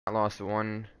I lost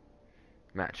one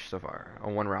match so far,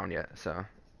 or one round yet, so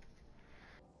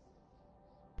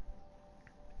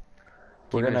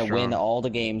We're keeping it gonna win strong. all the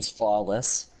games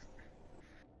flawless.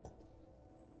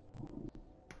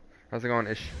 How's it going?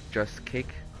 It's just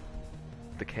cake,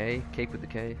 the K, cake with the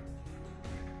K.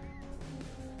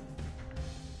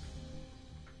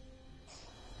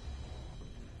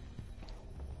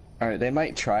 Alright, they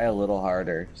might try a little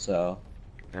harder, so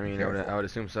I be mean, I careful. would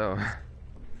assume so.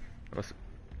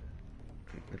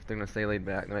 If they're gonna stay laid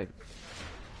back, they might.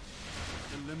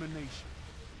 Elimination.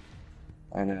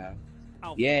 I know.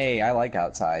 Alpha. Yay, I like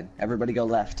outside. Everybody go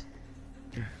left.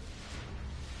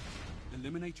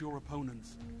 Eliminate your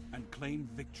opponents and claim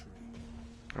victory.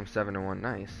 I'm 7-1.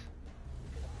 Nice.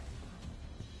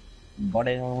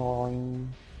 Boing.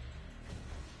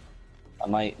 I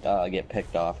might get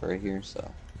picked off right here,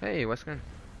 so. Hey, Western.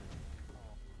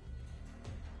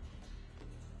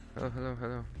 Hello, hello,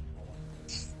 hello.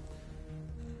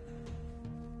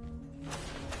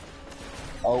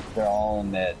 Oh, they're all in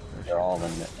mid. They're all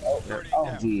in mid. Oh, Yep. oh,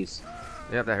 jeez.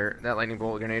 Yep, that hurt. That lightning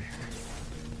bolt grenade.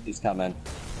 He's coming.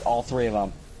 All three of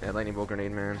them. That lightning bolt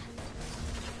grenade, man.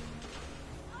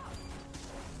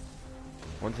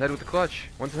 One's ahead with the clutch.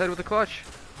 One's ahead with the clutch.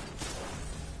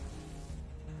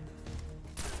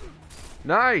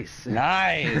 Nice.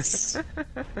 Nice.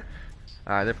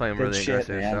 Alright, they're playing Good really shit,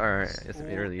 aggressive. man. So, alright, it's gonna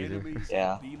be really easy. Enemies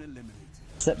Yeah. have been eliminated.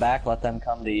 Sit back, let them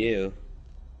come to you.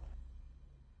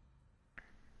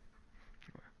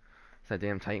 It's that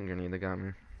damn Titan grenade that got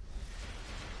me.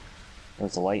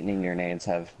 Those lightning grenades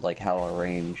have like hella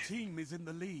range. Team is in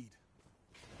the lead.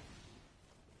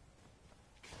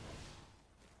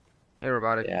 Hey,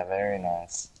 robotic. Yeah, very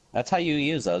nice. That's how you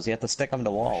use those. You have to stick them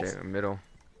to walls. Shit, middle.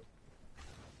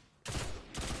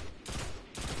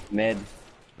 Mid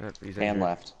Yep, he's and injured.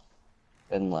 left.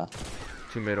 And left.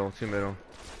 Two middle, two middle.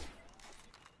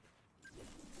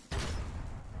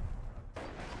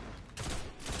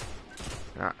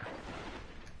 Ah.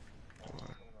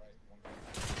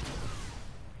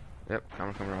 Yep,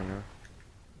 coming around now.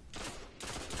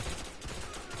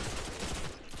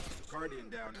 Guardian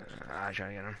down. I try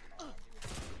to get him.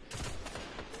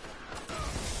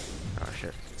 Oh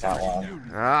shit. Got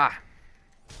one. Ah!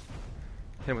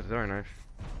 Hit him with the throwing knife.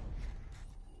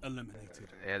 Eliminated.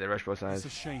 Yeah, they rush both sides.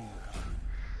 It's a shame.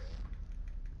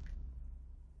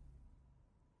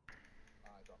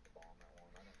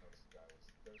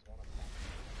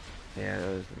 Yeah, that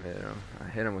was the middle. I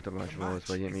hit him with a bunch of bullets,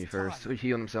 but he hit me first, so he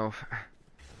healed himself.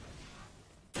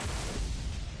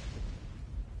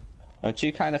 Don't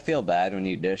you kind of feel bad when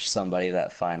you dish somebody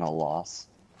that final loss?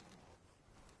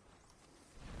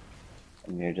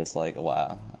 And you're just like,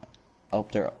 wow. Oh,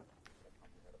 they're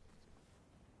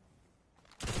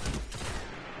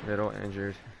Middle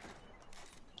injured.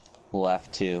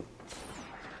 left too.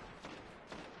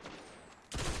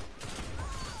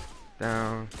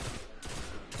 Down.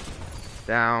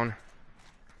 Down.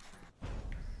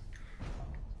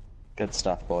 Good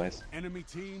stuff, boys. Enemy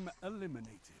team eliminated.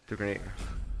 Threw a grenade.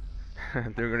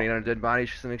 Threw a grenade on a dead body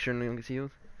just to make sure no one gets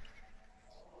healed.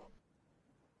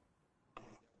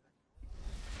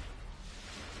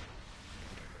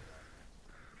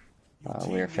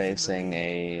 We are facing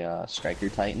a Striker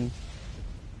Titan,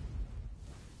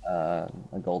 a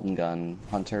Golden Gun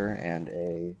Hunter, and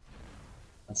a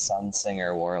Sun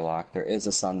Singer Warlock. There is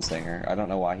a Sun Singer. I don't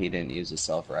know why he didn't use his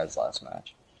self-res last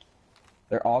match.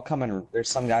 They're all coming. There's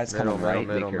some guys Middle, coming middle, right.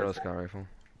 middle, Be middle careful. scout rifle.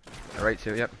 Right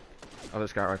too, yep. Other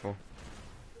scout rifle.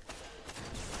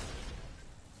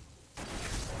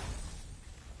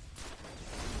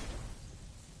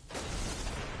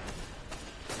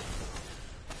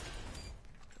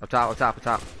 Up top, up top, up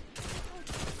top.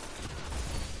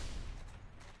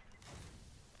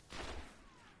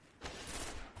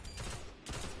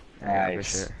 Yeah, good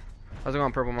Nice. shit. How's it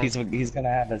going, Purple Monk? He's gonna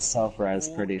have his self-res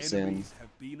All pretty soon, enemies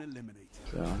have been eliminated.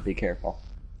 so be careful.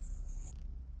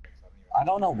 I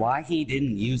don't know why he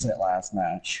didn't use it last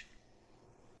match.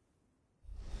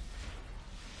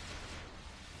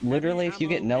 Literally, if you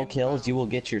get no kills, you will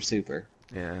get your super.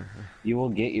 Yeah. You will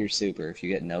get your super if you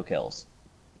get no kills.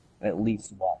 At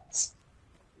least once.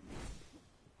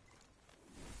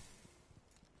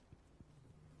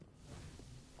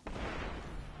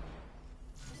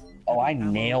 Oh, I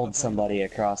nailed somebody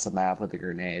across the map with a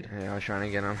grenade. Yeah, I was trying to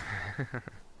get him.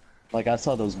 Like, I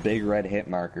saw those big red hit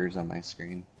markers on my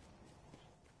screen.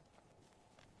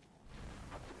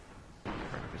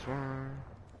 This one.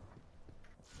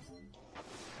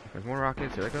 There's more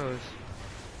rockets, here it goes.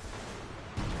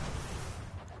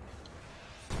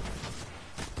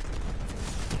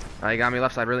 He got me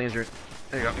left side, really injured.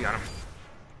 There you go, you got him.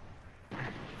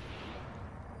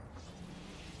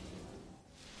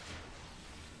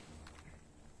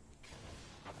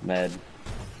 Med.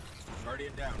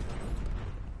 Guardian down.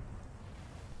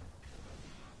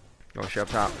 Oh shit, up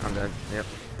top. I'm dead. Yep.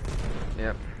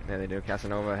 Yep. Yeah, they do.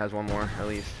 Casanova has one more, at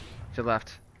least. To the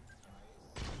left.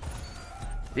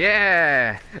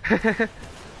 Yeah!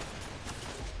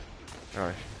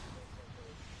 Oh.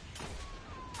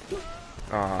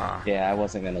 Aw. Yeah, I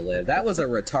wasn't gonna live. That was a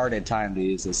retarded time to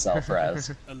use his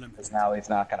self-res. Because now he's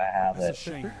not gonna have It's a it.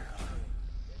 shame.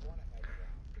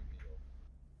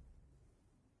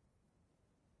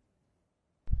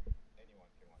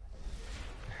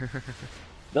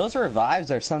 Those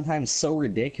revives are sometimes so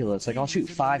ridiculous. Like, I'll shoot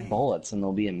 5 bullets and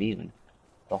they'll be immune.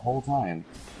 The whole time.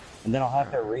 And then I'll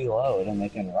have to reload and they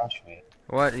can rush me.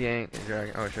 What? Yank.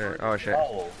 Dragon. Oh shit. Oh shit.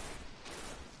 Oh.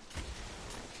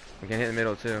 We can hit the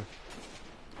middle too.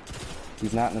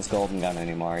 He's not in his golden gun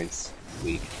anymore. He's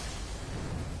weak.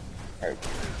 Hurt.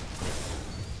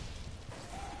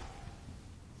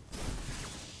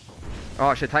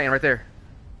 Oh shit, Titan right there.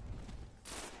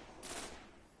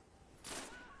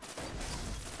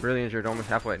 Really injured, almost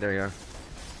halfway. There you go.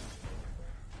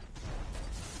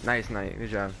 Nice night,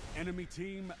 good job. Enemy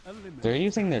team eliminated. They're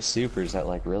using their supers at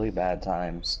like really bad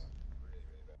times.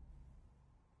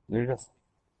 They're just...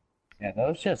 Yeah,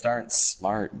 those just aren't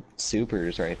smart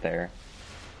supers right there.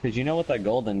 Because you know with that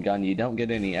golden gun, you don't get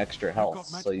any extra health,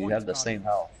 so you have the same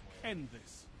health. End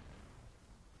this.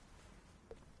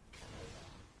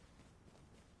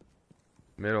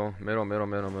 Middle, middle, middle,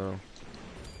 middle, middle.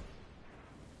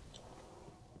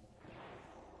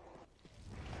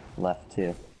 Left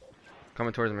too.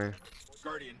 Coming towards me.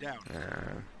 Guardian down.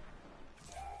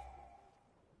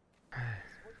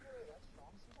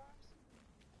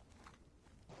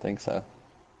 Think so.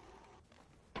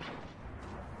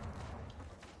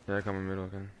 They're coming middle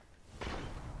again.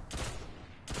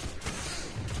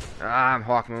 Ah, I'm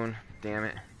Hawk Moon. Damn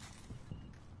it.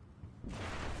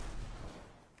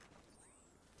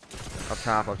 Up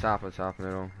top, up top, up top,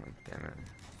 middle. Oh, damn it.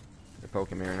 They're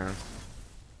poking me right now.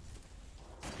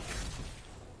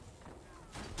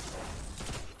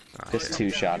 Oh, Just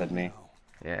shit. 2-shotted me.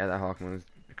 Yeah, that Hawk Moon is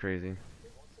crazy.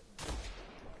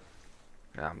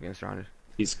 Yeah, I'm getting surrounded.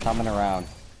 He's coming around.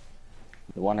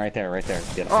 The one right there, right there.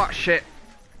 Get him. Oh, shit!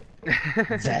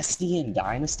 Vestian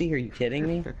Dynasty? Are you kidding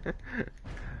me?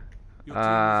 Your team is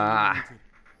eliminated.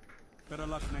 Better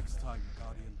luck next time,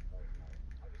 Guardian.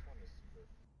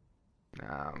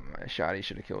 My shot, he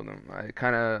should have killed him. I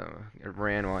kind of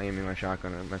ran while aiming my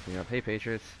shotgun and messed me up. Hey,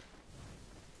 Patriots.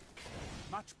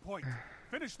 Match point.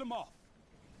 Finish them off.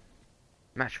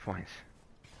 Match points.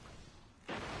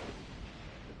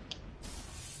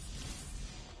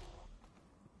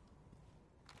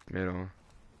 Middle.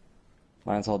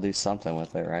 Might as well do something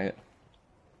with it, right?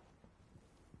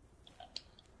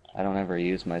 I don't ever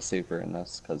use my super in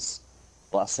this, because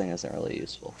blessing isn't really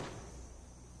useful.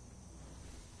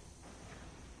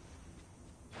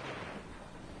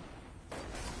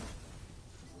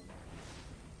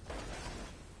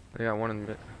 They got one in the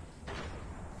mid.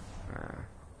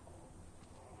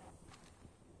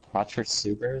 Watch for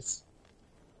supers.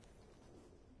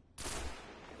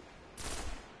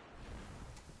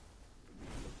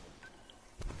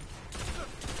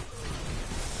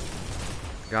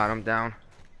 Got him down.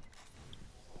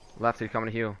 Lefty coming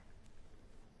to heal.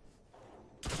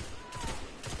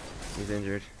 He's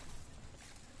injured.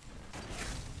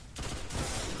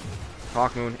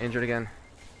 Hawk Moon injured again.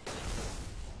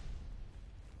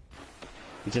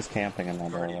 He's just camping in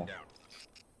that area.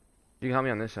 You can help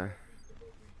me on this side.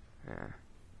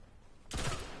 Yeah.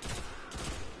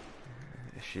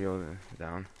 Shield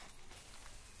down.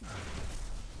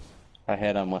 I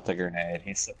hit him with a grenade.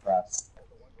 He's suppressed.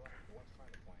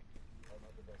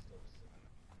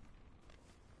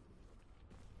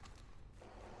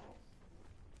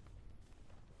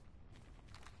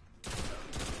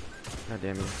 God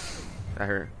damn you. That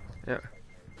hurt. Yep.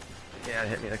 Yeah, it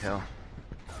hit me like hell.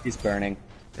 He's burning.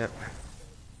 Yep.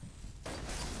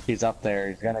 He's up there.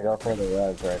 He's gonna go for the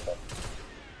res right there.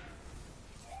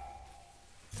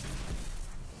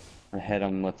 I hit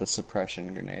him with the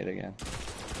suppression grenade again.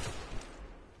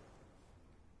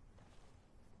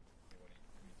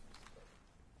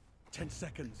 Ten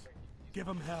seconds. Give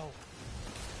him hell.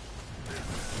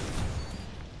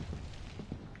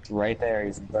 Right there,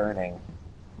 he's burning.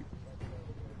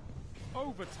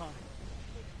 Overtime.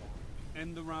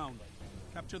 End the round.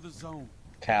 Capture the zone.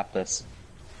 Cap this.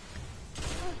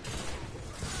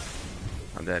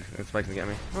 I'm dead. It's Spike's gonna get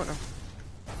me. Oh no.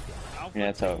 Alpha Yeah,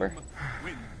 it's team over.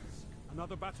 Wins.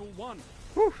 Another battle won.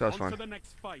 Whew, that was On fun. to the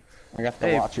next fight. I got the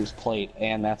Hey. Watcher's plate,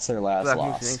 and that's their last Black Moon,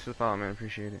 loss. thanks for the follow, man.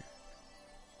 Appreciate it.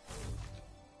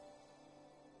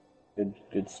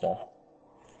 Good stuff.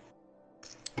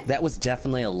 That was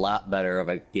definitely a lot better of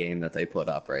a game that they put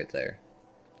up right there.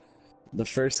 The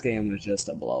first game was just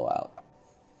a blowout.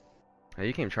 Hey,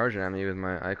 you came charging at me with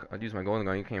my. I used my golden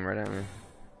gun. You came right at me.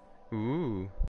 Ooh.